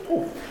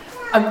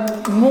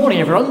Morning,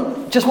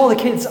 everyone. Just while the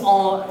kids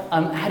are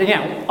heading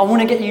out, I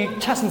want to get you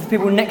chatting to the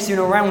people next to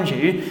you and around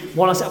you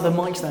while I set up the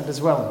mic stand as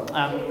well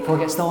before I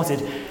get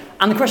started.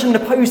 And the question I'm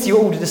going to pose to you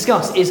all to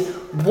discuss is,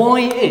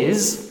 why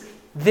is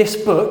this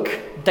book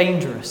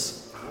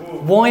dangerous?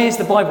 Why is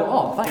the Bible...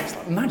 Oh, thanks.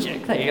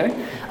 Magic. There you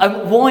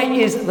go. Why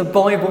is the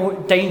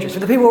Bible dangerous?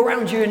 With the people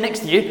around you and next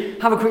to you,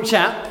 have a quick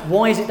chat.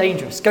 Why is it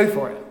dangerous? Go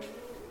for it.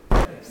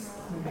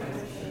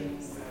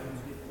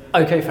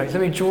 Okay, folks,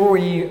 let me draw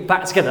you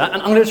back together,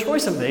 and I'm going to try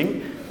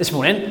something this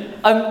morning.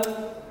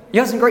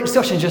 You had some great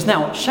discussions just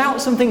now. Shout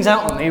some things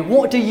out on me.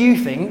 What do you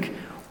think?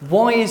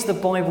 Why is the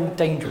Bible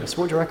dangerous?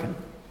 What do you reckon?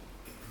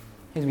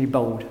 Here's me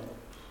bold. It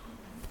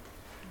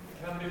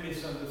can be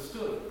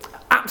misunderstood.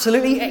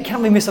 Absolutely, it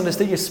can be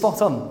misunderstood. You're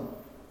spot on.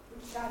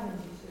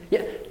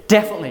 Yeah,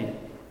 definitely.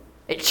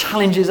 It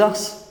challenges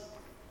us,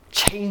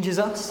 changes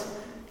us,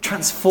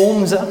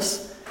 transforms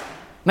us,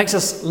 makes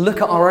us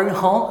look at our own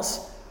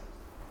hearts.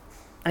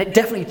 And it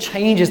definitely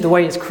changes the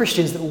way as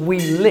Christians that we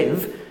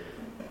live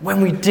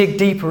when we dig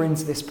deeper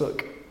into this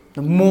book,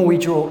 the more we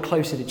draw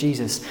closer to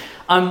Jesus.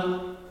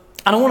 And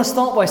I want to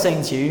start by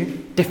saying to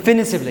you,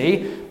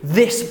 definitively,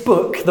 this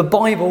book, the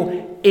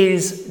Bible,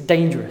 is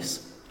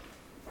dangerous.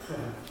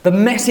 The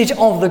message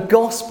of the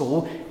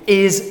gospel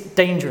is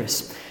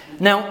dangerous.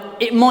 Now,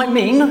 it might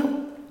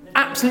mean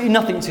absolutely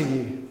nothing to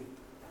you.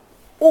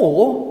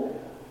 Or,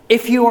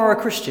 if you are a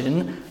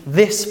Christian,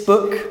 this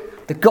book,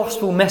 the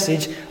gospel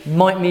message,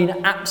 might mean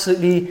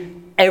absolutely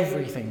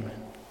everything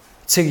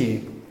to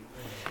you.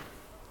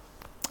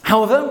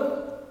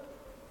 However,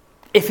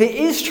 if it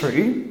is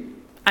true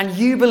and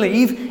you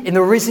believe in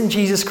the risen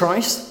Jesus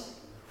Christ,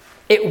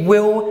 it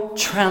will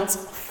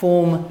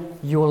transform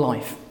your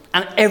life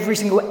and every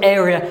single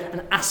area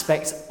and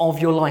aspect of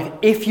your life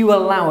if you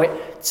allow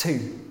it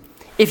to.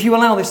 If you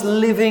allow this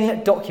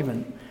living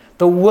document,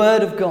 the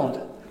Word of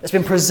God that's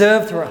been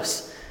preserved for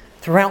us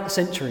throughout the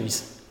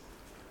centuries,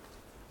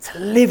 to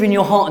live in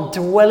your heart and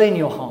dwell in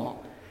your heart,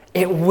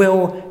 it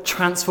will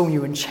transform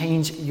you and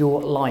change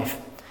your life.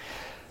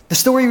 The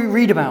story we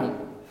read about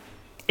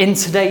in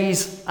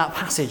today's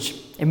passage,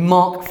 in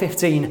Mark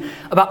 15,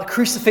 about the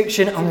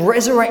crucifixion and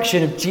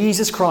resurrection of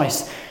Jesus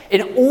Christ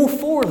in all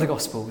four of the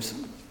Gospels,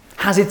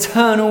 has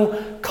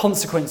eternal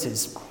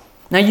consequences.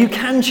 Now, you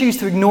can choose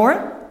to ignore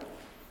it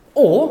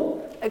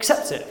or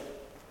accept it.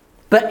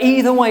 But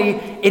either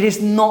way, it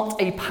is not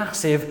a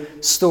passive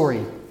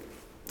story.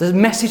 The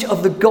message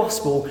of the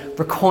gospel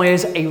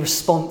requires a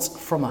response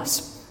from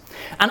us.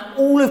 And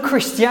all of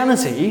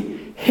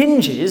Christianity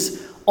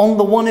hinges on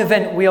the one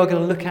event we are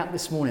going to look at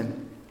this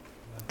morning.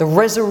 The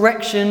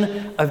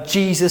resurrection of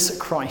Jesus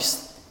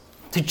Christ.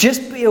 To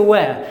just be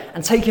aware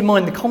and take in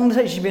mind the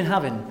conversation you've been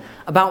having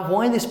about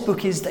why this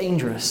book is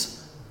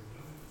dangerous.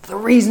 For the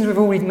reasons we've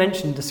already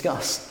mentioned and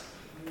discussed.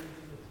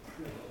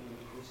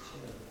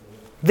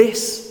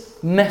 This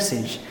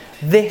message,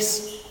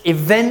 this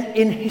event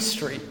in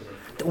history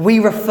that we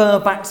refer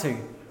back to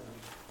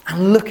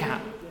and look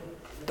at,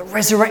 the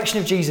resurrection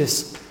of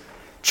Jesus,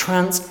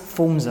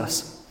 transforms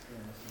us.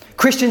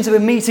 Christians have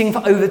been meeting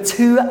for over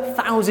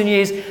 2,000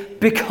 years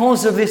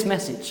because of this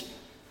message.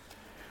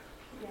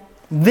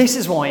 This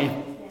is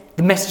why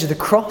the message of the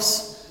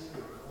cross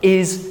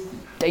is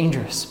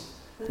dangerous.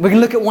 We're going to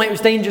look at why it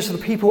was dangerous for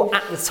the people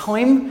at the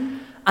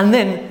time, and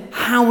then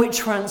how it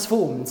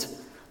transformed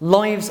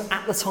lives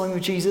at the time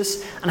of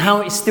Jesus, and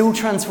how it's still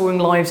transforming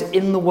lives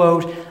in the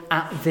world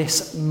at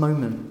this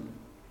moment.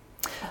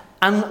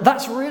 And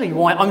that's really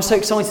why I'm so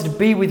excited to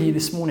be with you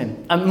this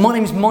morning. My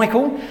name's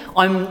Michael.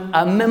 I'm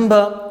a member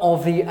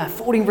of the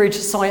Fordingbridge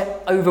site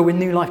over with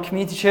New Life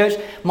Community Church.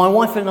 My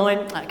wife and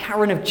I,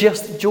 Karen, have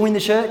just joined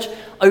the church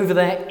over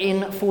there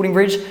in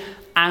Fordingbridge.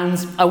 And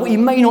what you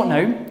may not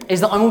know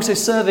is that I'm also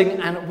serving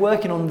and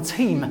working on the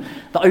team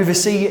that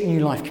oversee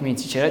New Life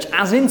Community Church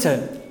as an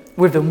intern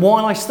with them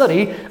while I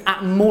study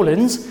at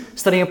Moorlands,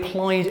 studying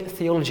applied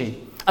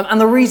theology. And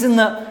the reason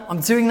that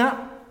I'm doing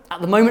that at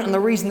the moment, and the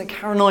reason that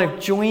Karen and I have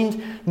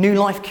joined New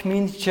Life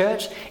Community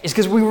Church, is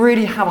because we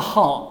really have a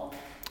heart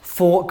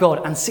for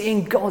God and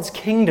seeing God's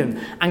kingdom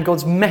and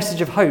God's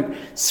message of hope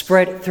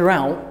spread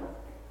throughout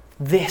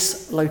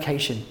this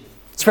location.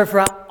 Spread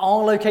throughout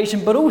our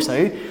location, but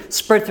also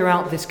spread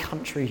throughout this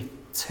country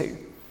too.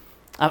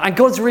 And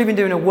God's really been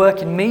doing a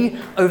work in me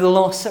over the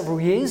last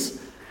several years,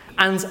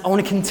 and I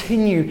want to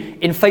continue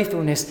in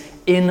faithfulness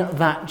in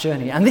that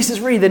journey. And this is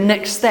really the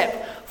next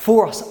step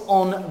for us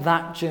on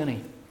that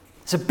journey.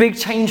 It's a big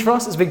change for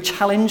us. It's a big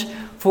challenge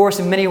for us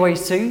in many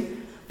ways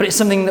too. But it's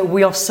something that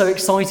we are so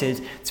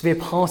excited to be a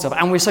part of.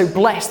 And we're so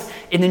blessed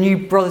in the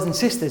new brothers and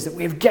sisters that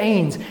we have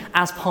gained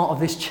as part of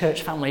this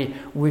church family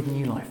with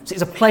New Life. So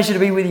it's a pleasure to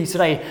be with you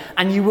today.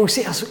 And you will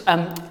see us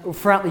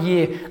throughout the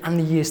year and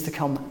the years to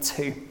come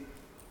too.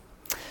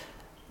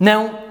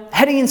 Now,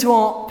 heading into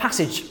our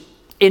passage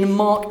in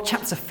Mark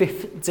chapter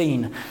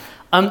 15.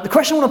 The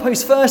question I want to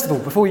pose first of all,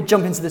 before we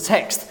jump into the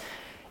text,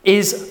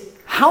 is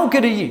how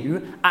good are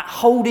you at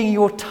holding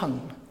your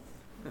tongue?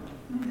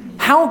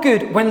 How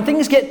good, when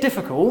things get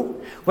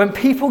difficult, when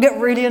people get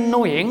really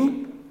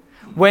annoying,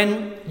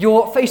 When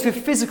you're faced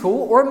with physical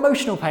or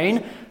emotional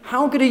pain,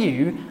 how good are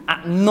you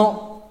at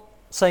not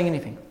saying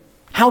anything?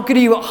 How good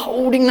are you at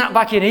holding that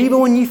back in, even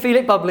when you feel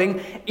it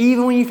bubbling,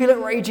 even when you feel it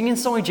raging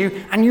inside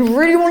you, and you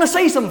really want to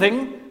say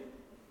something?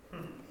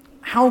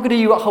 How good are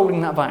you at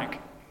holding that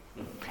back?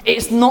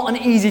 It's not an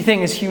easy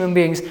thing as human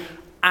beings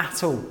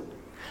at all.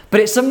 But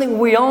it's something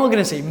we are going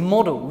to see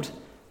modelled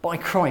by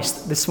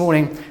Christ this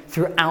morning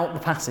throughout the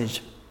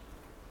passage.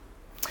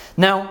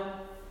 Now,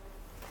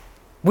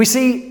 we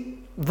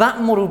see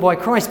that modelled by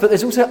Christ, but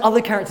there's also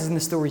other characters in the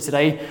story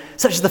today,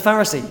 such as the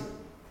Pharisee,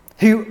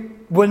 who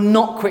were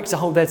not quick to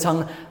hold their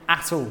tongue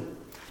at all.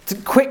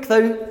 Quick,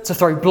 though, to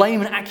throw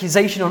blame and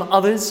accusation on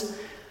others.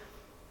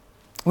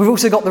 We've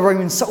also got the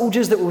Roman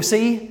soldiers that we'll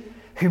see,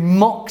 who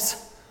mocked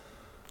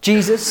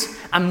Jesus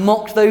and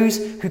mocked those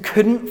who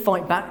couldn't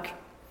fight back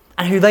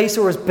and who they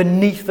saw as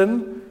beneath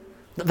them,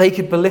 that they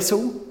could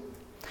belittle.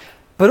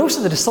 But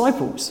also the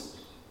disciples,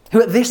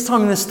 who at this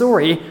time in the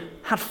story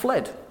had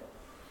fled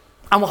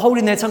and were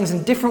holding their tongues in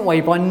a different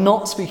way by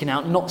not speaking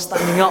out, not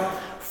standing up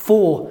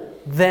for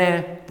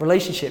their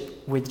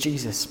relationship with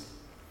Jesus.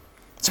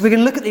 So we're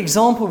going to look at the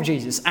example of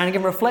Jesus and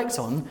again reflect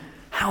on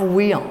how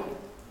we are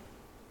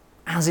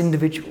as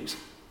individuals.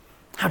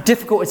 How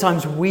difficult at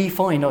times we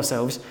find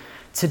ourselves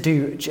to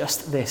do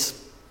just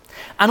this.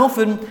 And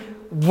often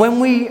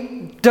when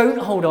we don't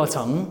hold our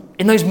tongue,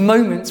 in those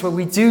moments where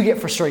we do get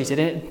frustrated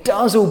and it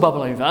does all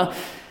bubble over,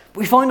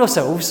 we find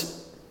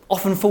ourselves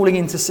often falling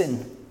into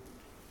sin.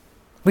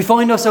 We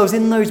find ourselves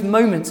in those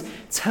moments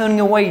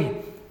turning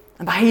away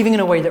and behaving in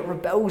a way that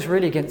rebels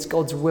really against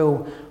God's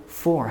will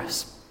for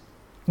us.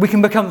 We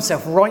can become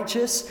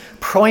self-righteous,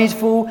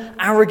 prideful,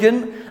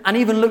 arrogant, and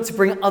even look to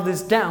bring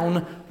others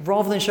down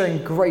rather than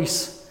showing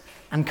grace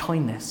and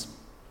kindness.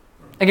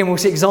 Again, we'll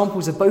see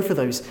examples of both of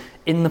those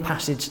in the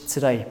passage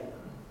today.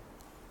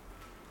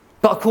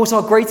 But of course,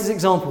 our greatest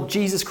example,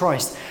 Jesus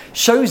Christ,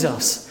 shows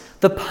us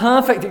the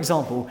perfect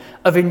example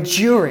of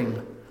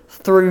enduring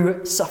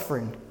through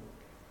suffering.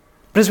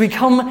 But as we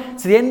come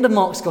to the end of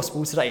Mark's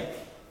Gospel today,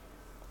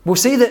 we'll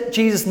see that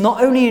Jesus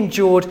not only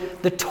endured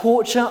the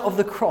torture of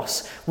the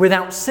cross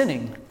without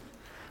sinning,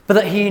 but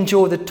that he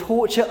endured the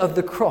torture of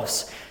the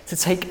cross to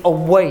take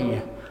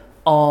away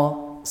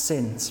our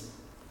sins.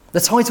 The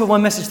title of my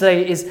message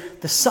today is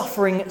The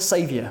Suffering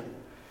Saviour,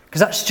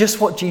 because that's just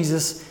what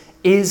Jesus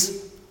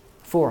is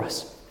for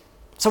us.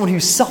 Someone who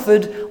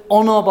suffered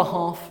on our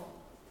behalf,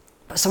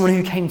 but someone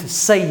who came to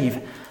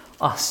save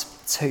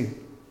us too.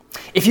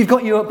 If you've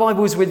got your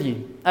Bibles with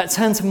you,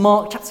 turn to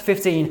Mark chapter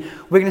 15.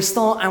 We're going to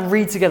start and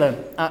read together,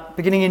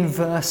 beginning in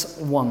verse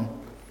 1.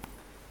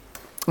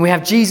 And we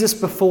have Jesus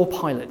before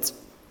Pilate.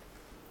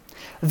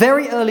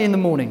 Very early in the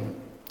morning,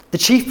 the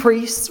chief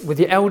priests with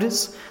the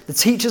elders, the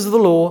teachers of the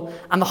law,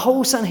 and the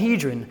whole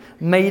Sanhedrin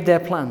made their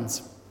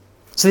plans.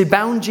 So they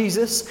bound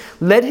Jesus,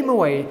 led him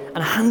away,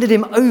 and handed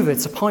him over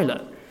to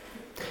Pilate.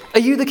 "Are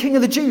you the king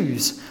of the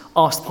Jews?"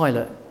 asked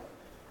Pilate.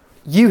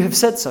 "You have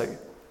said so,"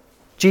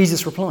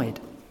 Jesus replied.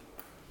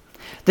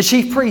 The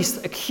chief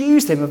priests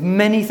accused him of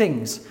many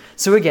things.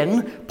 So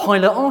again,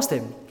 Pilate asked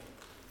him,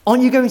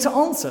 "Aren't you going to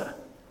answer?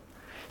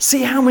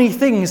 See how many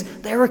things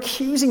they're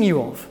accusing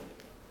you of."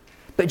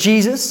 But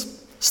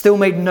Jesus still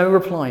made no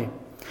reply,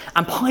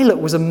 and Pilate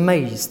was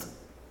amazed.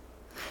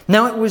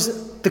 Now it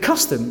was the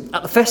custom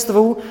at the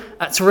festival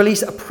to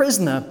release a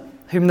prisoner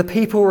whom the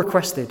people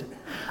requested.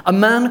 A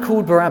man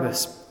called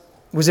Barabbas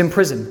was in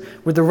prison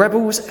with the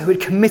rebels who had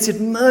committed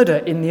murder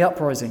in the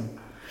uprising.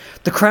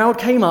 The crowd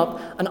came up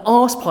and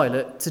asked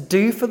Pilate to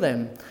do for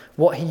them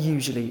what he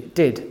usually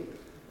did.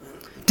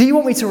 "Do you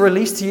want me to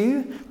release to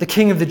you the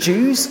king of the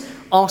Jews?"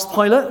 asked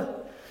Pilate,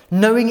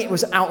 knowing it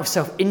was out of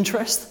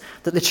self-interest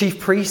that the chief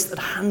priests had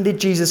handed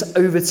Jesus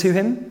over to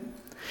him.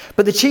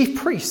 But the chief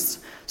priests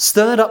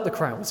stirred up the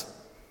crowds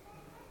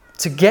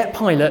to get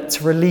Pilate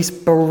to release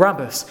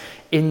Barabbas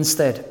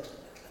instead.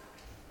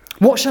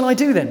 "What shall I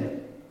do then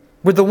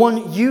with the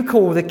one you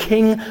call the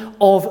king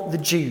of the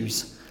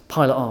Jews?"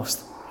 Pilate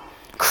asked.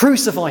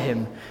 "Crucify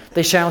him,"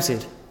 they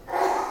shouted.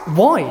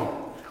 "Why?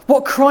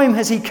 What crime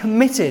has he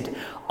committed?"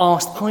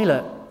 asked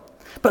Pilate.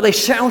 But they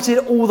shouted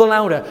all the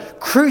louder,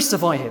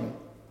 "Crucify him."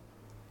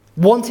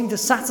 Wanting to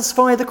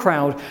satisfy the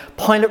crowd,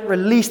 Pilate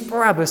released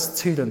Barabbas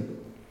to them.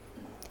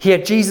 He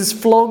had Jesus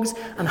flogged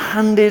and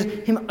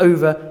handed him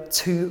over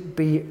to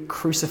be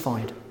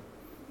crucified.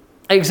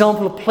 An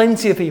example of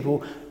plenty of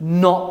people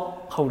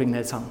not holding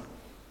their tongue.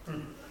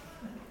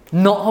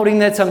 Not holding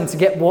their tongue to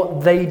get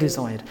what they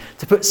desired,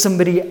 to put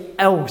somebody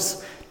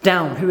else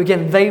down, who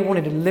again they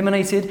wanted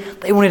eliminated,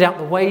 they wanted out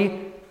the way,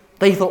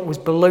 they thought was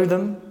below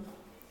them.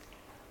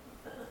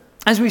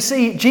 As we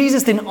see,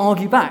 Jesus didn't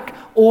argue back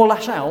or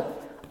lash out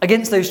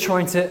against those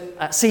trying to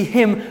see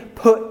him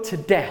put to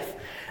death.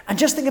 And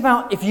just think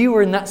about if you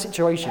were in that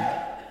situation.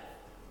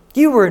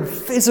 You were in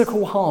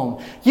physical harm.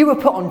 You were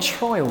put on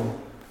trial,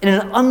 in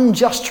an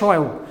unjust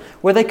trial,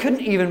 where they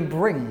couldn't even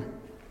bring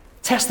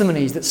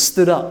testimonies that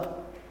stood up.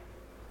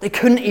 They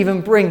couldn't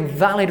even bring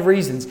valid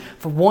reasons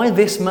for why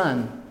this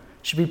man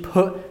should be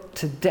put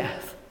to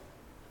death.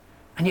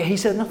 And yet he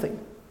said nothing.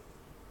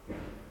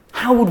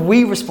 How would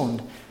we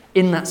respond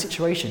in that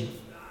situation?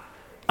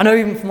 I know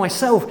even for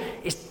myself,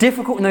 it's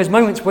difficult in those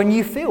moments when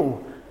you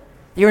feel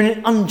you're in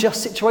an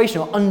unjust situation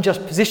or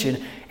unjust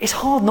position. It's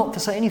hard not to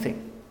say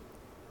anything.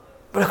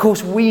 But of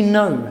course, we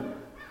know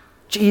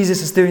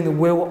Jesus is doing the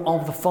will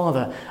of the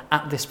Father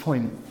at this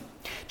point.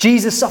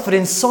 Jesus suffered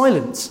in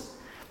silence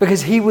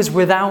because he was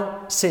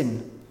without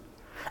sin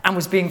and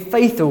was being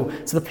faithful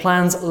to the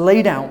plans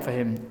laid out for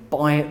him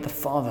by the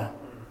Father.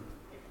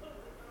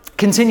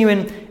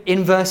 Continuing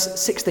in verse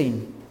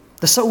 16,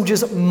 the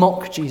soldiers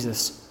mock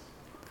Jesus.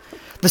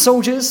 The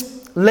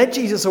soldiers led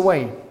Jesus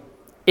away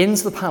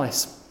into the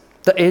palace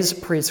that is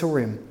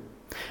Praetorium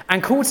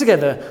and called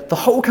together the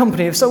whole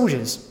company of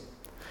soldiers.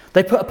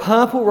 They put a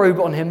purple robe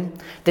on him,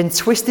 then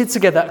twisted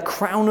together a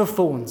crown of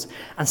thorns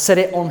and set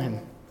it on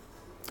him.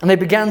 And they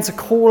began to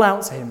call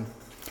out to him,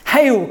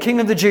 "Hail, King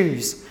of the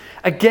Jews!"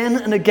 Again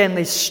and again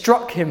they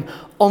struck him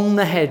on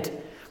the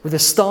head with a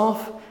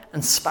staff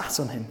and spat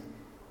on him.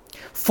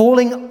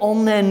 Falling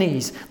on their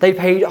knees, they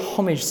paid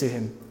homage to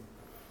him.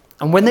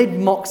 And when they'd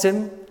mocked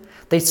him,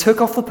 they took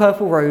off the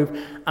purple robe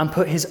and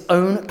put his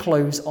own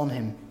clothes on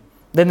him.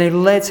 Then they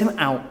led him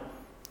out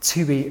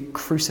to be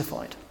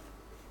crucified.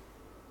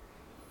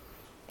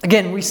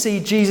 Again, we see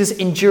Jesus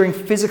enduring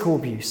physical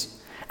abuse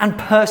and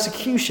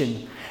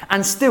persecution,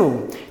 and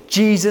still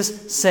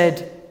Jesus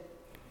said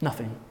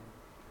nothing.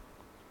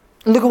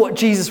 Look at what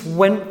Jesus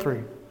went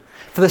through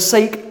for the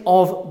sake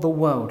of the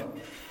world,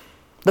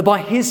 that by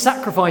his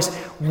sacrifice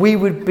we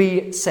would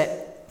be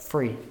set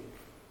free.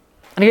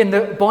 And again,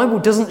 the Bible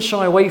doesn't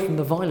shy away from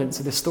the violence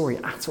of this story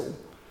at all.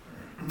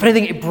 If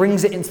anything, it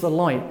brings it into the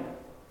light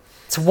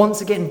to once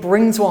again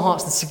bring to our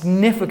hearts the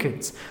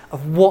significance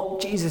of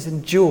what Jesus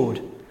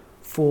endured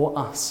for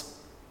us.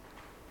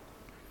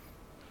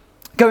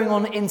 Going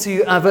on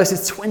into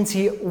verses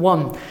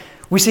 21,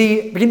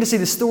 we begin to see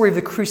the story of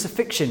the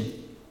crucifixion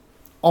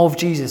of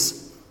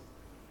Jesus.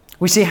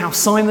 We see how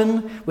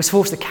Simon was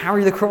forced to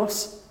carry the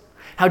cross,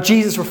 how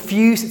Jesus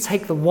refused to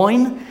take the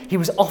wine he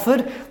was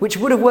offered, which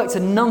would have worked to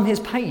numb his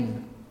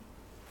pain.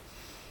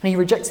 And he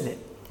rejected it.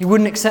 He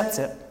wouldn't accept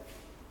it.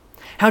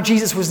 How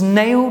Jesus was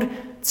nailed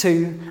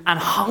to and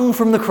hung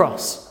from the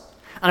cross.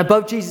 And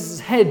above Jesus'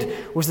 head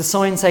was the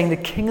sign saying, "The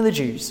King of the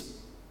Jews."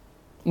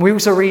 We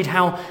also read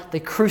how they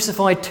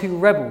crucified 2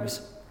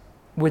 rebels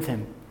with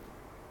him.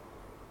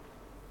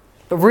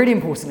 But really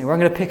importantly, where I'm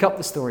going to pick up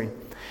the story,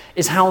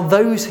 is how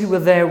those who were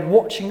there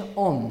watching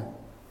on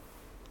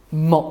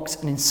mocked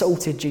and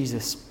insulted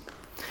Jesus.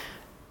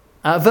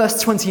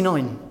 Verse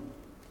 29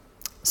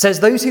 says,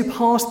 "Those who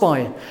passed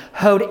by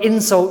hurled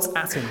insults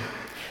at him,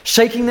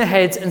 shaking their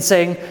heads and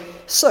saying,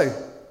 'So,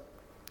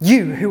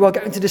 you who are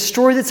going to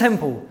destroy the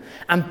temple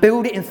and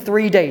build it in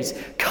 3 days,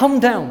 come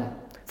down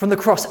from the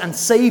cross and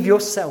save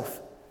yourself.'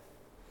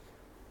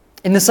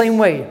 In the same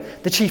way,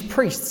 the chief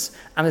priests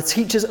and the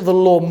teachers of the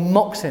law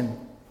mocked him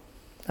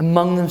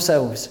among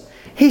themselves.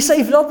 'He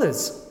saved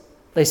others,'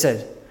 they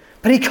said,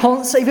 'but he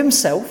can't save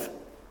himself.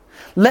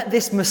 Let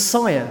this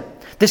Messiah,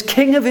 this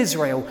King of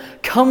Israel,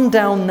 come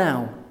down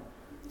now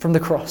from the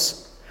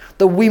cross,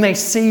 that we may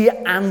see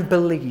and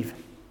believe.'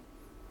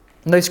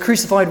 And those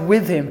crucified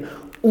with him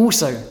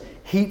also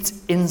heaped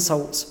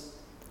insults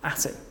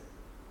at him."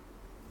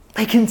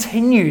 They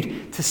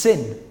continued to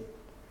sin.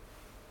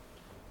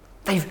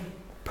 They've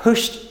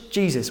pushed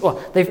Jesus,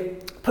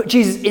 they've put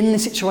Jesus in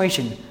this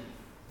situation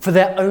for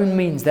their own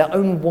means, their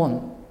own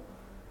want.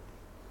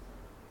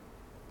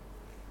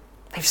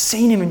 They've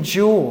seen him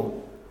endure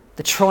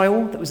the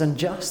trial that was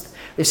unjust.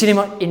 They've seen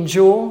him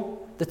endure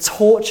the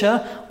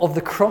torture of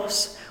the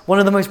cross, one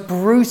of the most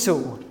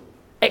brutal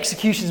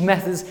execution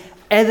methods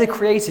ever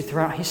created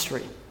throughout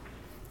history.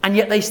 And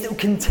yet they still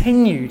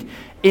continued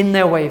in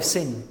their way of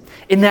sin.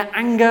 In their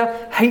anger,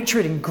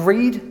 hatred, and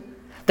greed,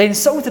 they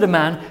insulted a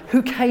man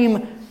who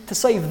came to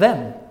save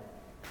them,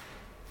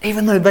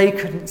 even though they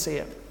couldn't see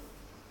it.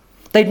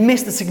 They'd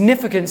missed the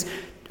significance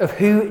of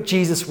who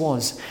Jesus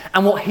was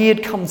and what he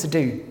had come to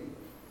do.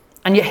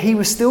 And yet he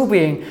was still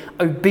being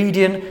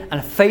obedient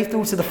and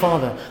faithful to the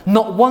Father.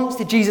 Not once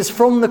did Jesus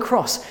from the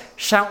cross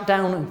shout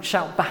down and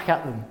shout back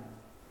at them.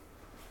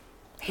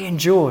 He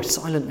endured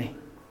silently,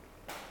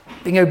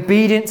 being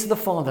obedient to the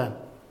Father,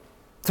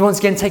 to once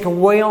again take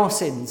away our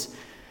sins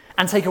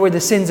and take away the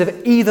sins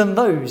of even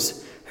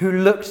those who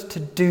looked to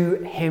do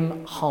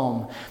him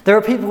harm. There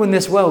are people in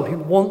this world who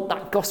want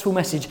that gospel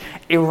message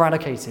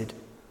eradicated,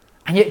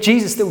 and yet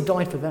Jesus still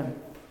died for them.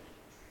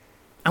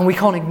 And we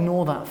can't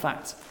ignore that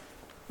fact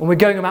when we're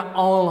going about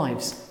our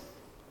lives,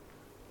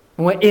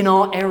 when we're in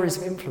our areas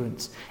of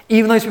influence.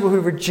 Even those people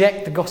who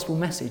reject the gospel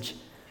message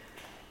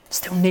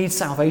still need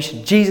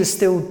salvation. Jesus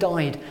still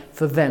died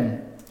for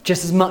them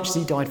just as much as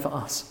he died for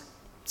us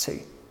too.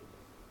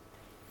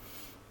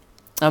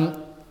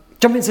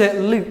 Jump into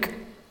Luke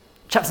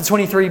chapter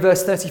 23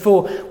 verse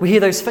 34. We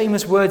hear those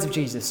famous words of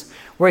Jesus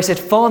where he said,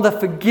 "Father,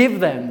 forgive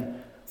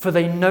them, for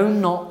they know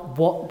not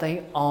what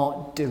they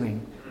are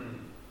doing."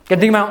 Again,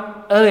 think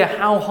about earlier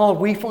how hard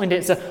we find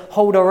it to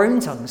hold our own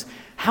tongues.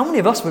 How many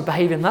of us would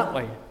behave in that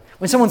way?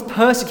 When someone's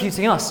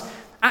persecuting us,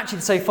 actually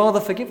to say, "Father,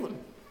 forgive them.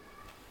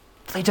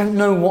 They don't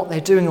know what they're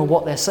doing or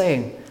what they're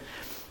saying.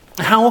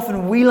 And how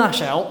often we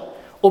lash out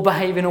or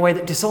behave in a way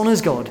that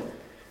dishonours God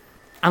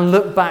and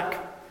look back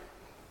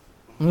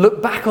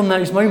on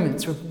those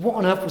moments with, what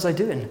on earth was I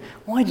doing?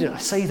 Why did I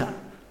say that?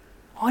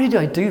 Why did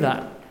I do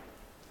that?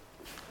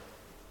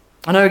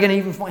 I know, again,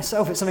 even for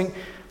myself, it's something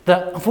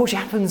that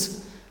unfortunately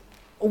happens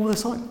all the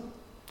time.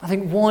 I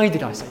think, why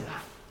did I say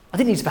that? I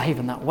didn't need to behave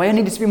in that way. I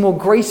needed to be more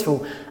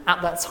graceful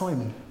at that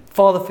time.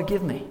 Father,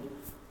 forgive me.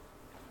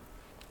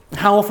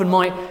 How often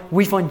might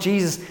we find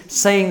Jesus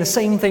saying the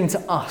same thing to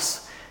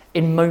us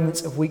in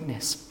moments of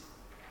weakness?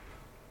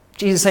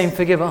 Jesus saying,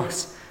 forgive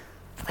us,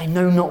 for they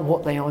know not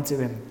what they are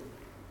doing.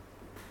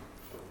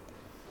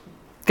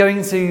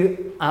 Going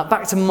to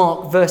back to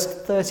Mark, verse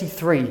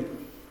 33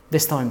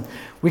 this time.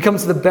 We come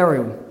to the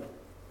burial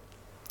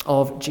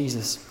of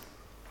Jesus.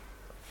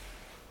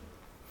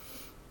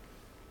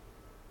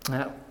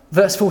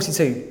 Verse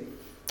 42.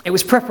 It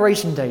was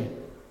preparation day.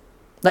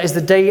 That is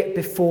the day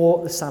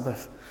before the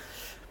Sabbath.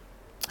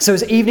 So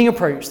as evening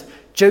approached,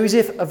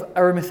 Joseph of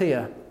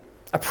Arimathea,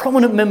 a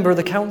prominent member of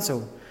the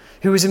council,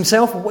 who was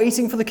himself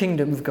waiting for the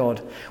kingdom of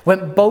God,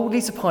 went boldly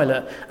to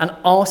Pilate and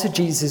asked for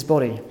Jesus'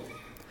 body.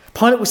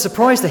 Pilate was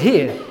surprised to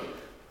hear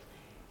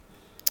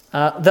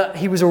that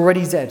he was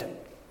already dead.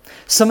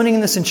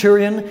 Summoning the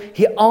centurion,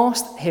 he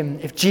asked him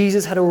if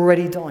Jesus had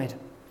already died.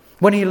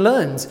 When he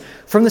learned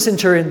from the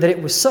centurion that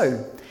it was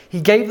so, he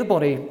gave the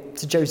body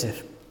to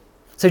Joseph.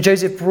 So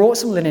Joseph brought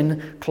some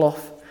linen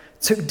cloth,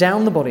 took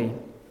down the body,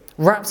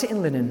 wrapped it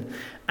in linen,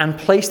 and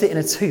placed it in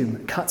a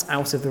tomb cut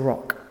out of the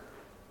rock.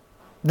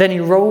 Then he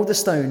rolled the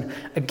stone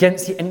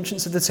against the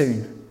entrance of the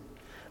tomb.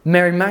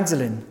 Mary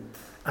Magdalene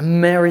and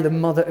Mary, the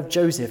mother of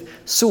Joseph,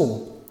 saw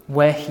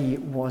where he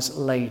was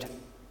laid.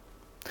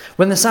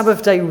 When the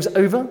Sabbath day was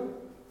over,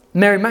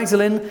 Mary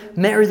Magdalene,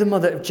 Mary, the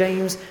mother of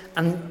James,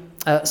 and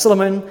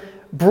Solomon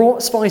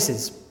brought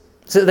spices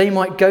so that they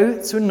might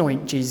go to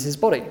anoint Jesus'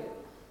 body.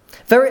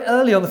 Very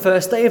early on the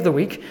first day of the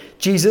week,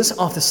 very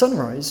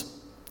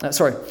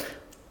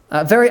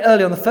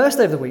early on the first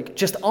day of the week,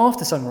 just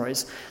after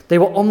sunrise, they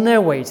were on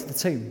their way to the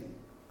tomb.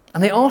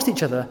 And they asked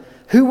each other,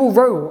 who will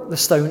roll the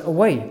stone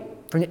away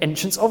from the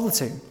entrance of the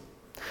tomb?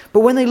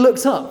 But when they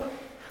looked up,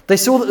 they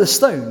saw that the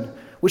stone,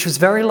 which was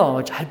very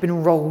large, had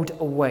been rolled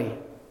away.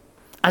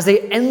 As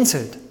they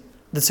entered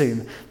the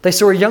tomb, they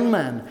saw a young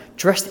man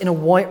dressed in a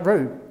white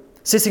robe,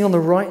 sitting on the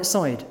right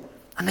side,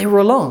 and they were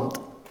alarmed.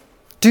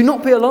 Do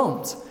not be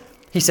alarmed,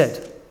 he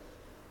said.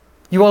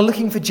 You are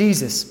looking for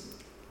Jesus,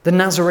 the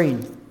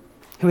Nazarene,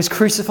 who was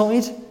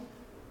crucified.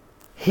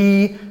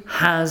 He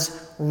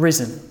has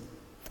risen.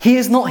 He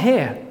is not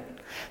here.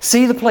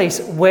 See the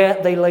place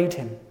where they laid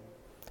him.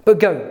 But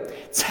go,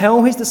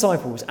 tell his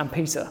disciples and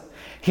Peter,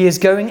 he is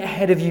going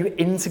ahead of you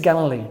into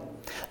Galilee.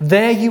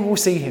 There you will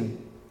see him,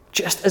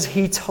 just as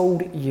he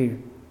told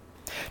you.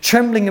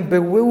 Trembling and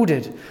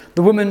bewildered,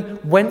 the woman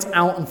went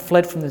out and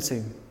fled from the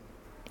tomb.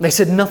 They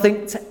said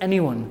nothing to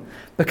anyone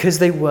because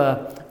they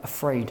were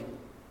afraid.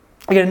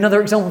 Again,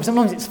 another example.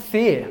 Sometimes it's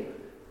fear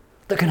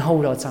that can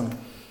hold our tongue.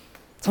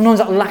 Sometimes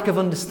that lack of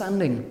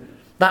understanding,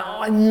 that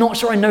I'm not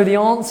sure I know the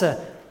answer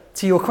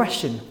to your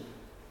question,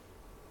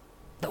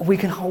 that we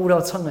can hold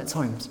our tongue at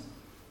times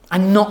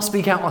and not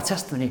speak out our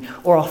testimony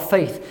or our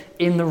faith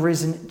in the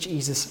risen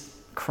Jesus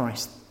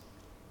Christ.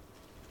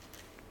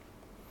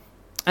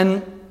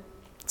 And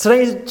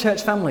today's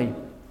church family,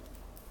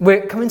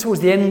 we're coming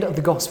towards the end of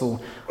the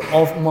Gospel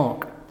of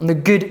Mark and the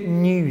good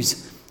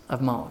news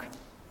of Mark.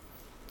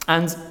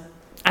 And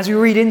as we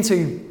read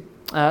into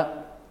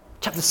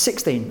chapter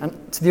 16,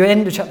 and to the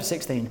end of chapter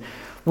 16,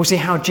 we'll see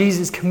how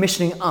Jesus is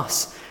commissioning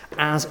us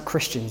as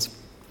Christians.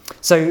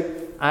 So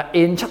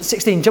in chapter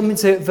 16, jump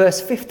into verse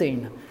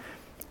 15,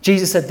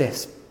 Jesus said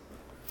this.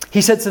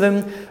 He said to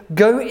them,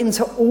 "Go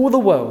into all the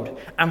world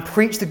and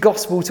preach the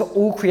gospel to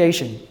all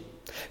creation.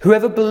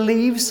 Whoever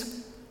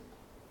believes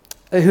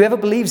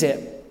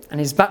it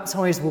and is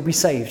baptized will be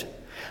saved,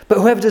 but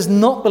whoever does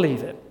not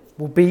believe it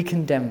will be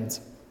condemned."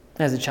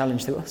 There's a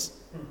challenge to us.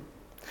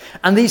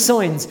 "And these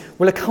signs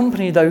will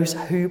accompany those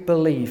who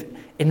believe.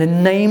 In the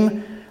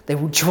name they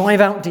will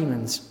drive out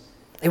demons.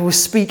 They will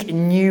speak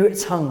in new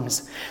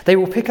tongues. They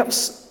will pick up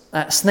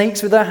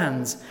snakes with their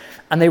hands,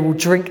 and they will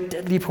drink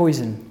deadly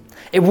poison.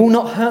 It will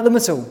not hurt them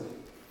at all.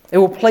 They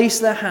will place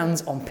their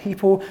hands on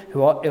people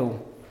who are ill,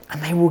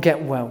 and they will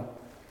get well."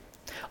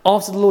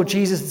 After the Lord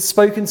Jesus had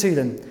spoken to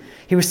them,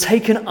 he was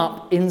taken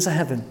up into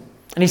heaven,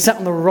 and he sat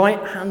on the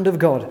right hand of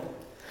God.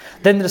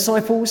 Then the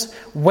disciples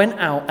went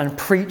out and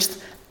preached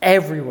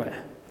everywhere,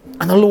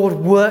 and the Lord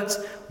worked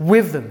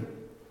with them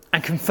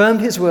and confirmed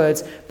his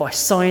words by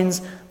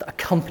signs that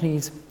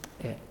accompanied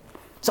it.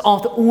 So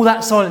after all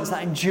that silence,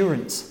 that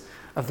endurance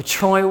of the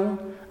trial,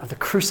 of the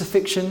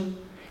crucifixion,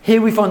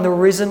 here we find the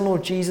risen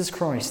Lord Jesus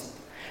Christ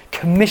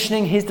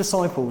commissioning his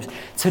disciples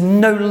to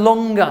no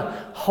longer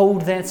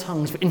hold their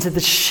tongues, but into the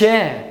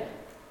share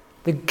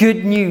the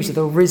good news of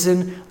the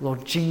risen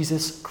Lord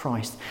Jesus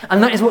Christ.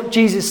 And that is what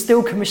Jesus is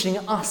still commissioning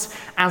us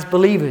as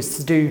believers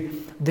to do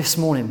this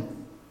morning.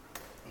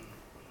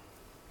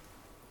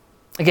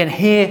 Again,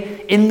 here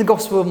in the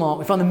Gospel of Mark,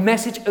 we find the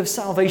message of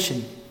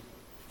salvation,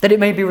 that it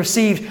may be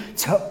received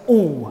to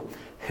all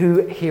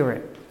who hear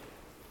it.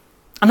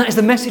 And that is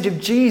the message of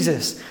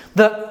Jesus,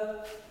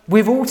 that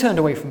we've all turned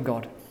away from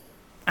God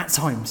at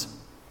times.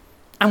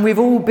 And we've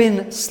all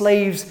been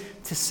slaves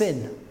to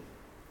sin.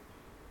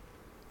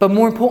 But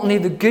more importantly,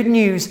 the good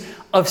news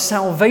of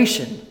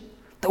salvation,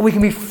 that we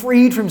can be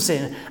freed from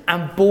sin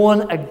and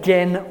born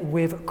again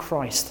with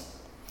Christ.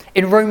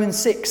 In Romans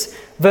 6,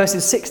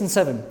 verses 6 and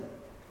 7,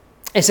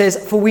 it says,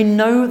 "For we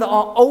know that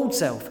our old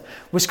self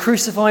was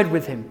crucified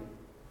with him,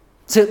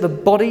 so that the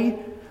body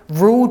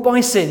ruled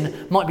by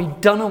sin might be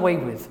done away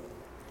with,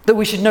 that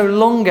we should no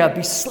longer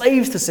be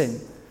slaves to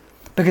sin,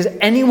 because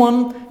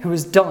anyone who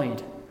has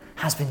died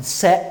has been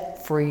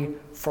set free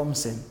from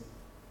sin."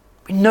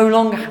 We no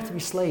longer have to be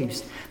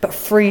slaves, but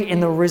free in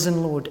the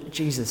risen Lord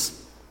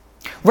Jesus.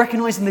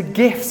 Recognizing the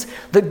gift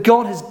that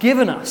God has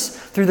given us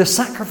through the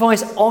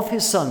sacrifice of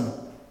his Son,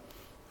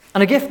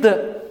 and a gift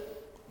that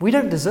we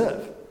don't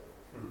deserve.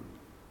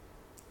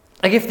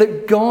 A gift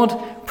that God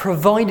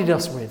provided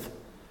us with,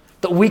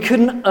 that we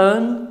couldn't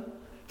earn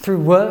through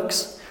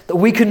works, that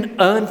we couldn't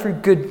earn through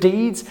good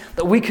deeds,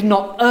 that we could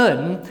not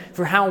earn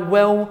through how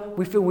well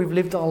we feel we've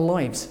lived our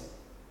lives,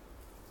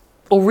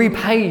 or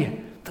repay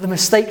for the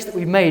mistakes that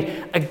we've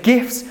made. A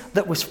gift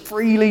that was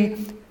freely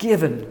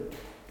given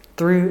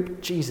through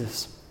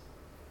Jesus.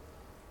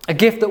 A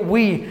gift that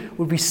we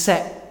would be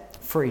set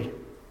free.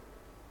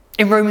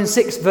 In Romans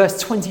 6, verse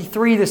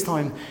 23 this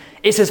time,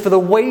 it says, "For the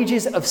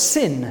wages of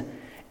sin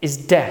is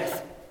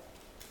death."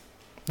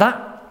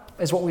 That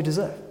is what we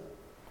deserve.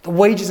 The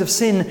wages of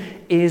sin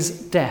is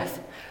death.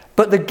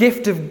 But the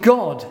gift of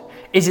God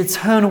is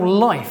eternal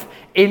life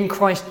in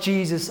Christ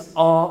Jesus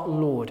our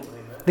Lord.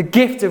 The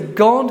gift of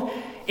God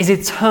is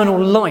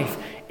eternal life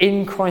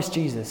in Christ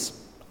Jesus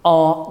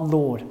our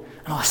Lord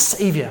and our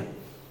Saviour.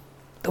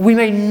 That we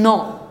may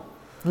not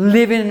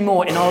live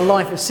anymore in our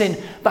life of sin,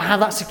 but have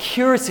that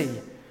security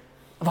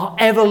of our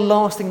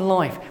everlasting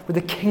life with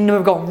the kingdom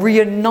of God,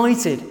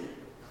 reunited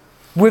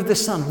with the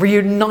Son,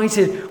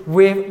 reunited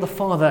with the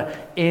Father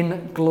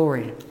in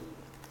glory.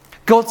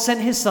 God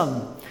sent his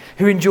Son,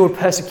 who endured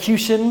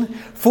persecution,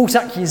 false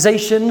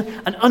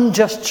accusation, an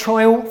unjust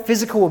trial,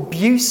 physical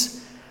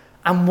abuse,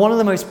 and one of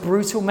the most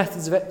brutal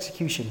methods of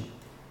execution.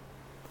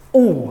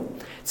 All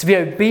to be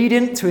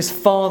obedient to his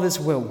Father's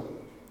will,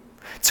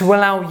 to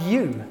allow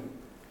you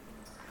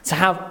to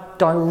have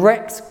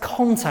direct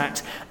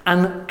contact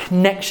and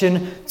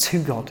connection to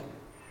God,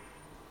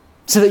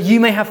 so that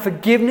you may have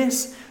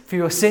forgiveness for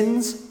your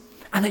sins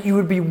and that you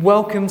would be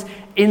welcomed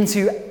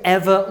into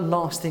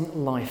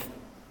everlasting life.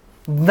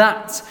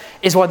 That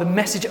is why the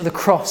message of the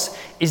cross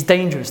is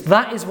dangerous.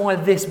 That is why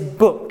this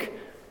book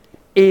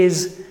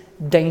is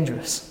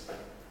dangerous.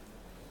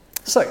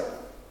 So,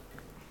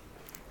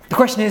 the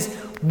question is,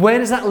 where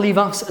does that leave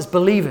us as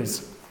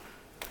believers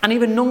and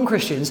even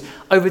non-Christians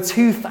over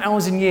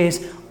 2,000 years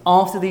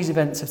after these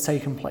events have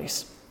taken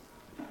place?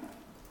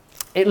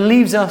 It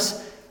leaves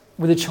us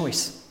with a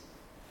choice.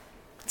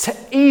 To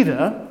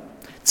either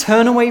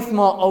turn away from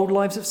our old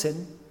lives of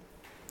sin,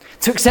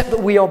 to accept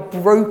that we are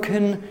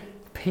broken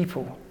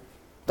people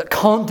that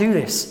can't do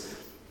this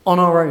on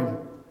our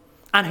own,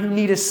 and who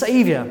need a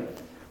Saviour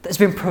that's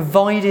been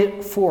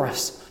provided for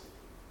us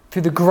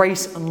through the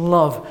grace and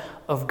love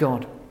of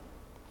God.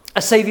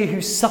 A Saviour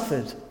who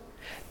suffered,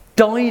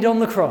 died on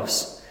the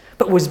cross,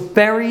 but was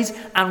buried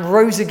and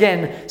rose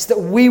again so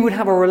that we would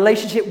have a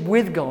relationship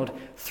with God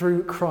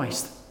through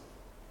Christ.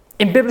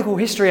 In biblical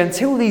history,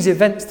 until these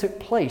events took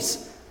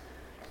place,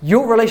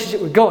 your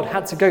relationship with God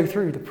had to go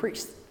through the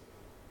priest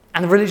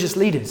and the religious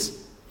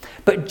leaders.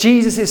 But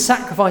Jesus'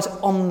 sacrifice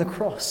on the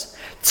cross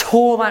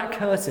tore that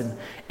curtain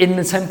in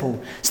the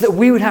temple so that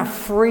we would have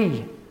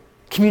free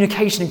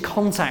communication and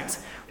contact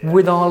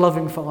with our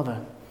loving Father.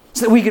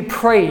 So that we could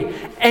pray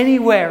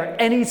anywhere,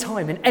 at any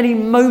time, in any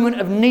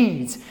moment of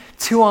need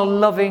to our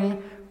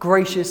loving,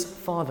 gracious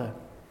Father.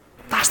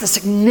 That's the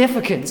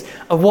significance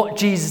of what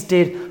Jesus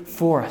did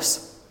for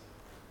us.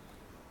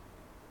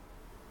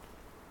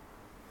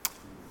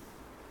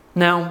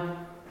 Now,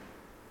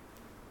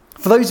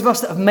 for those of us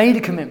that have made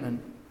a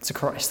commitment to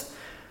Christ,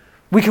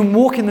 we can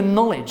walk in the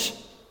knowledge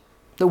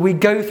that we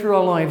go through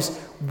our lives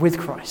with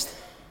Christ,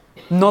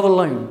 not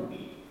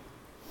alone,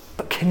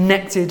 but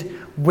connected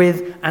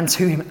with and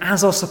to him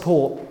as our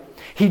support.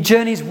 He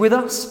journeys with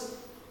us,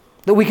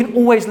 that we can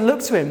always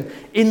look to him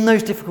in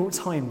those difficult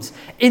times,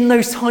 in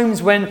those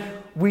times when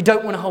we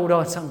don't want to hold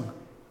our tongue,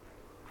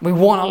 we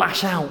want to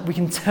lash out. We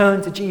can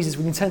turn to Jesus,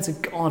 we can turn to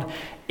God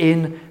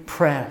in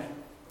prayer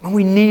when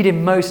we need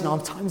him most in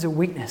our times of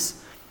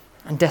weakness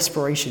and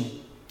desperation.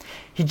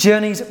 He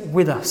journeys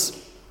with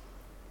us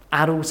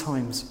at all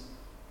times.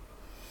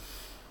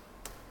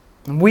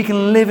 And we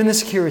can live in the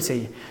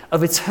security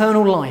of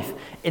eternal life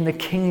in the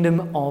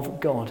kingdom of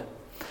God.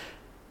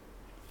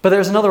 But there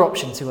is another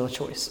option to our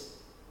choice.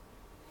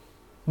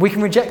 We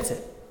can reject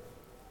it.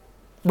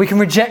 We can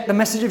reject the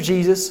message of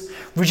Jesus,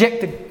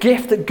 reject the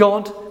gift that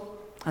God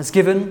has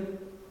given,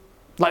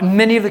 like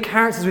many of the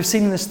characters we've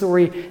seen in the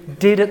story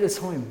did at the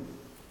time.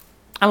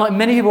 And like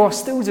many people are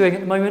still doing at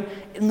the moment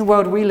in the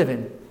world we live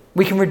in,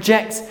 we can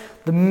reject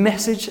the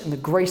message and the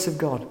grace of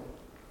God,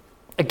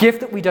 a gift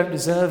that we don't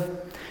deserve,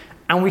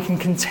 and we can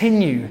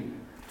continue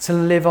to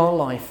live our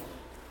life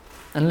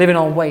and live in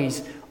our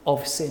ways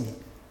of sin.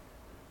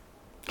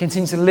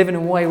 Continue to live in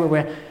a way where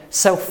we're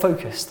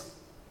self-focused,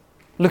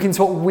 looking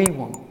to what we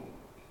want,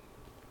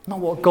 not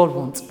what God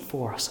wants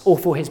for us or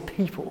for his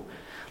people,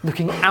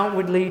 looking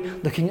outwardly,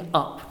 looking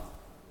up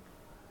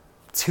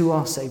to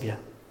our Saviour.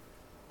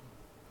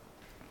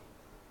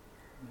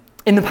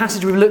 In the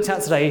passage we've looked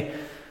at today,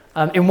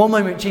 in one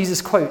moment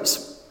Jesus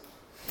quotes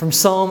from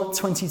Psalm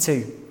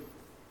 22.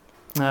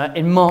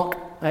 In Mark,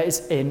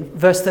 it's in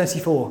verse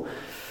 34.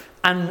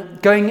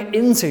 And going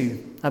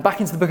back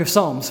into the book of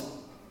Psalms,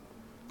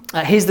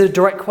 here's the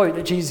direct quote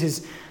that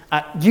Jesus is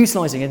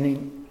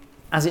utilising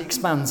as it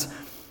expands.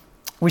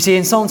 We see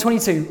in Psalm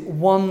 22,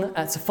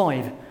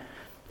 1-5,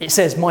 it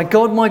says, my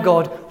God,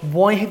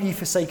 why have you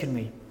forsaken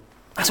me?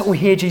 That's what we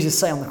hear Jesus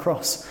say on the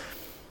cross.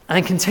 And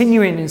then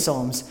continuing in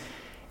Psalms,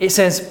 it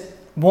says,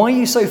 why are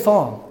you so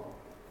far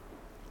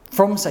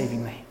from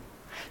saving me?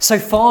 So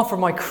far from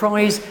my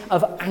cries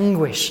of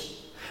anguish.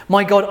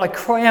 My God, I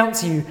cry out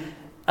to you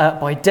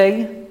by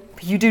day,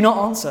 but you do not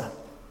answer.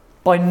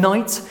 By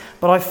night,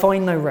 but I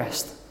find no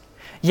rest.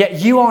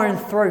 Yet you are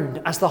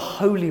enthroned as the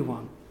Holy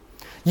One.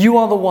 You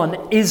are the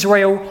one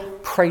Israel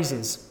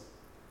praises.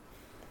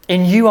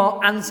 In you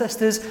our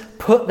ancestors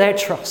put their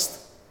trust.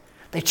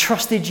 They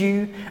trusted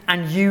you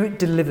and you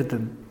delivered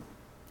them.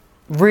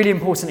 Really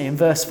importantly, in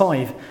verse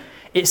 5,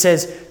 it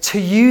says, to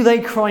you they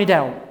cried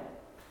out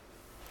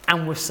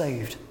and were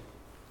saved.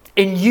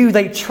 In you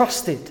they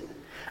trusted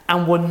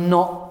and were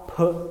not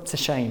put to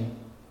shame.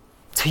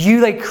 To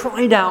you they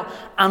cried out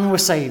and were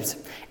saved.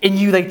 In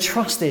you they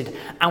trusted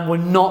and were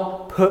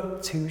not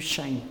put to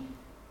shame.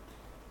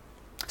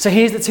 So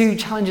here's the two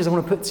challenges I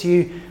want to put to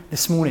you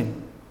this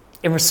morning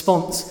in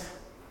response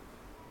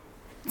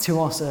to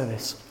our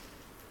service.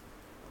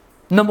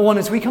 Number one,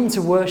 as we come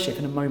to worship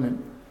in a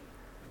moment,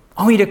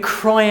 I want you to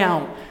cry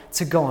out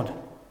to God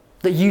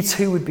that you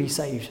too would be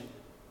saved.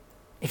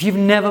 If you've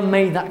never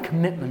made that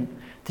commitment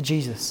to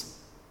Jesus,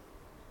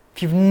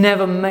 if you've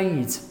never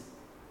made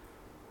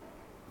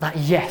that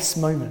yes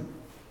moment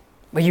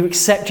where you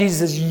accept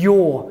Jesus as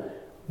your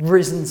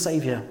risen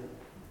Saviour,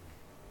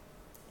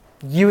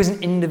 you as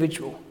an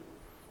individual.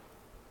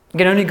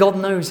 Again, only God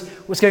knows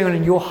what's going on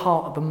in your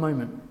heart at the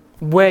moment,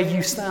 where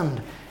you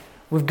stand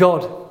with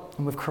God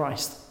and with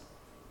Christ.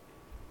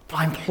 But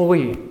I implore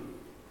you,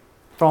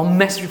 from our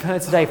message we've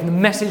heard today, from the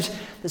message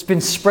that's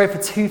been spread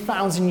for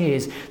 2,000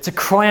 years, to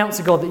cry out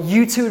to God that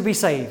you too would be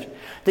saved,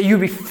 that you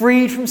would be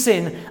freed from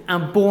sin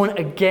and born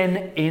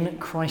again in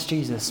Christ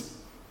Jesus.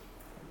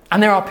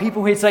 And there are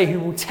people here today who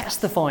will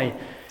testify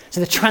to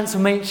the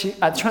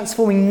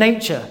transforming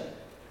nature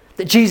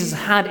that Jesus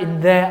had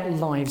in their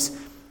lives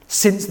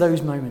since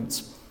those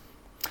moments.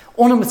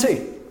 Or number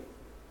two,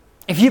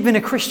 if you've been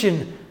a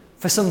Christian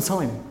for some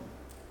time,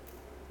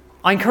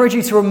 I encourage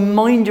you to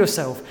remind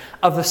yourself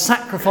of the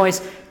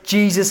sacrifice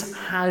Jesus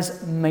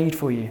has made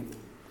for you.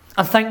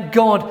 And thank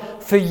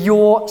God for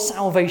your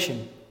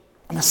salvation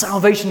and the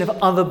salvation of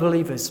other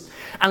believers.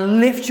 And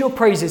lift your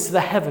praises to the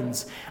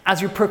heavens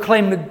as you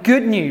proclaim the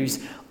good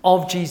news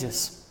of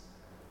Jesus.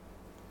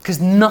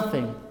 Because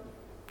nothing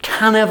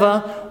can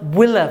ever,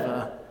 will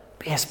ever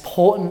be as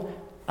important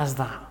as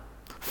that.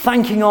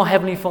 Thanking our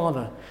Heavenly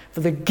Father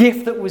for the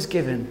gift that was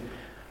given,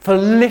 for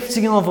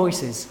lifting our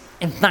voices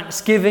in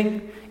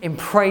thanksgiving, in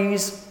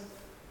praise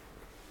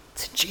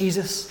to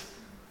Jesus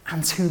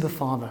and to the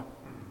Father.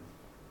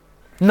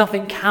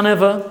 Nothing can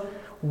ever,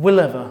 will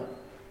ever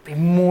be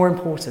more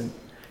important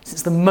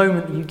since the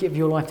moment that you give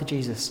your life to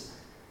Jesus.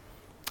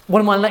 One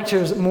of my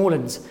lecturers at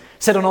Moorlands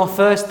said on our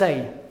first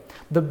day,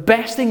 the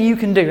best thing you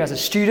can do as a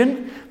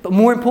student, but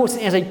more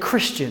importantly as a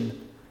Christian,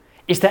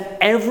 is that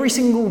every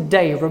single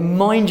day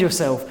remind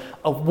yourself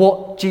of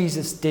what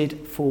Jesus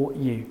did for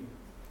you.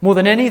 More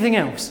than anything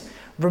else,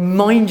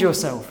 remind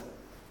yourself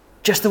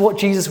just of what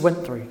Jesus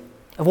went through,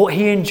 of what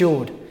he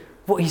endured,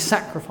 what he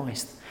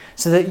sacrificed,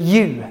 so that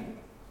you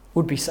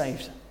would be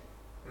saved,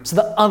 so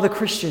that other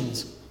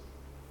Christians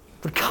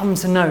would come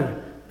to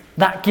know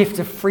that gift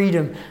of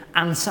freedom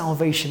and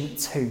salvation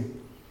too.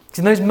 Because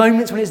in those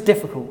moments when it's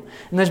difficult,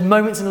 in those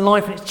moments in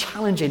life when it's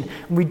challenging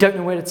and we don't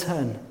know where to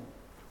turn,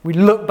 we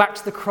look back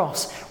to the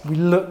cross, we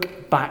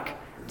look back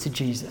to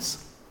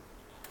Jesus.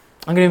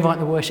 I'm going to invite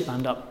the worship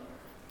band up.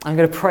 I'm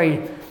going to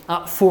pray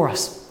for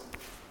us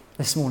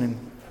this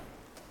morning.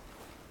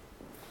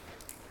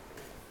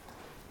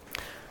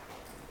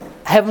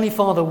 Heavenly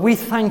Father, we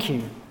thank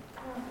you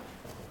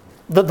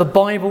that the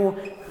Bible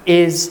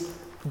is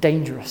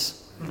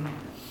dangerous.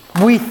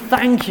 We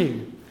thank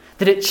you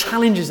that it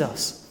challenges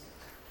us,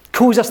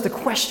 calls us to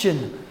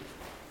question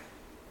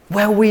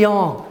where we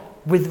are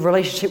with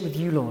relationship with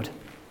you, Lord.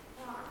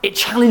 It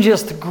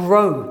challenges us to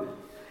grow.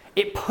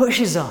 It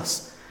pushes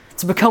us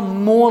to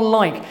become more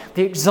like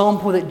the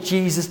example that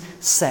Jesus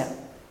set.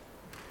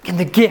 And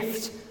the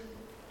gift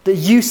that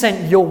you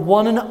sent your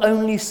one and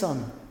only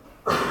Son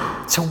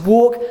to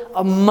walk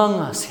among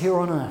us here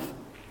on earth.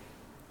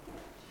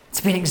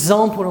 To be an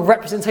example and a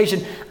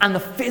representation and the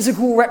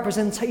physical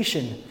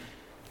representation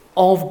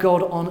of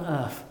God on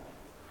earth.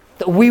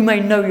 That we may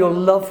know your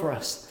love for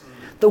us.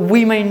 That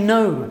we may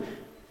know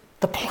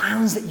the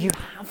plans that you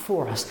have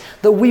for us.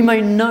 That we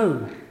may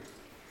know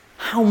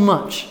how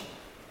much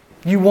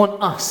you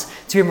want us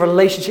to be in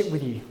relationship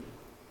with you.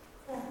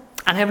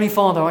 And Heavenly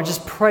Father, I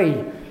just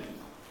pray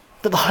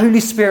that the Holy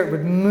Spirit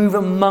would move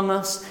among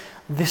us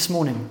this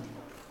morning.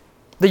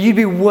 That you'd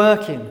be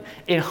working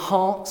in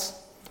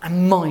hearts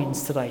and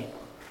minds today.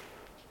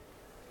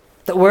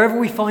 That wherever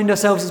we find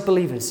ourselves as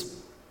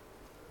believers,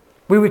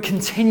 we would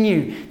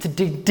continue to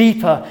dig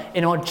deeper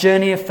in our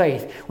journey of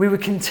faith. We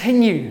would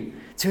continue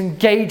to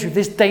engage with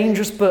this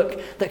dangerous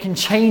book that can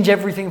change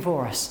everything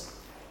for us.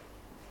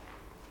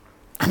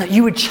 And that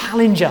you would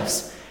challenge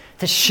us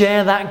to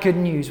share that good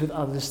news with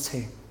others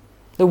too.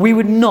 That we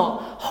would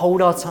not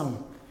hold our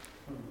tongue.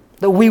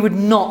 That we would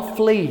not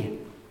flee.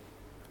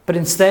 But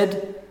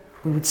instead,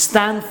 we would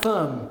stand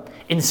firm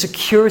in the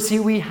security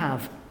we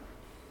have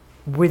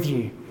with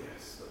you.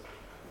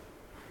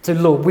 So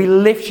Lord, we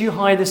lift you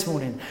high this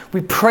morning.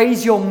 We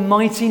praise your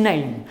mighty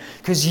name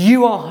because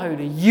you are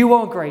holy, you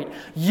are great,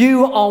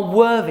 you are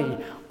worthy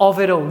of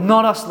it all.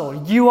 Not us,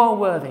 Lord. You are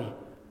worthy.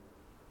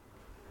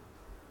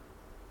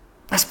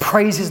 Let's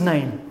praise his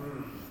name.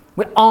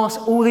 We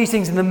ask all these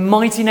things in the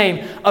mighty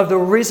name of the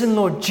risen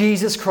Lord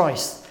Jesus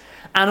Christ.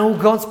 And all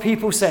God's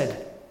people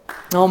said,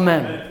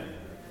 Amen.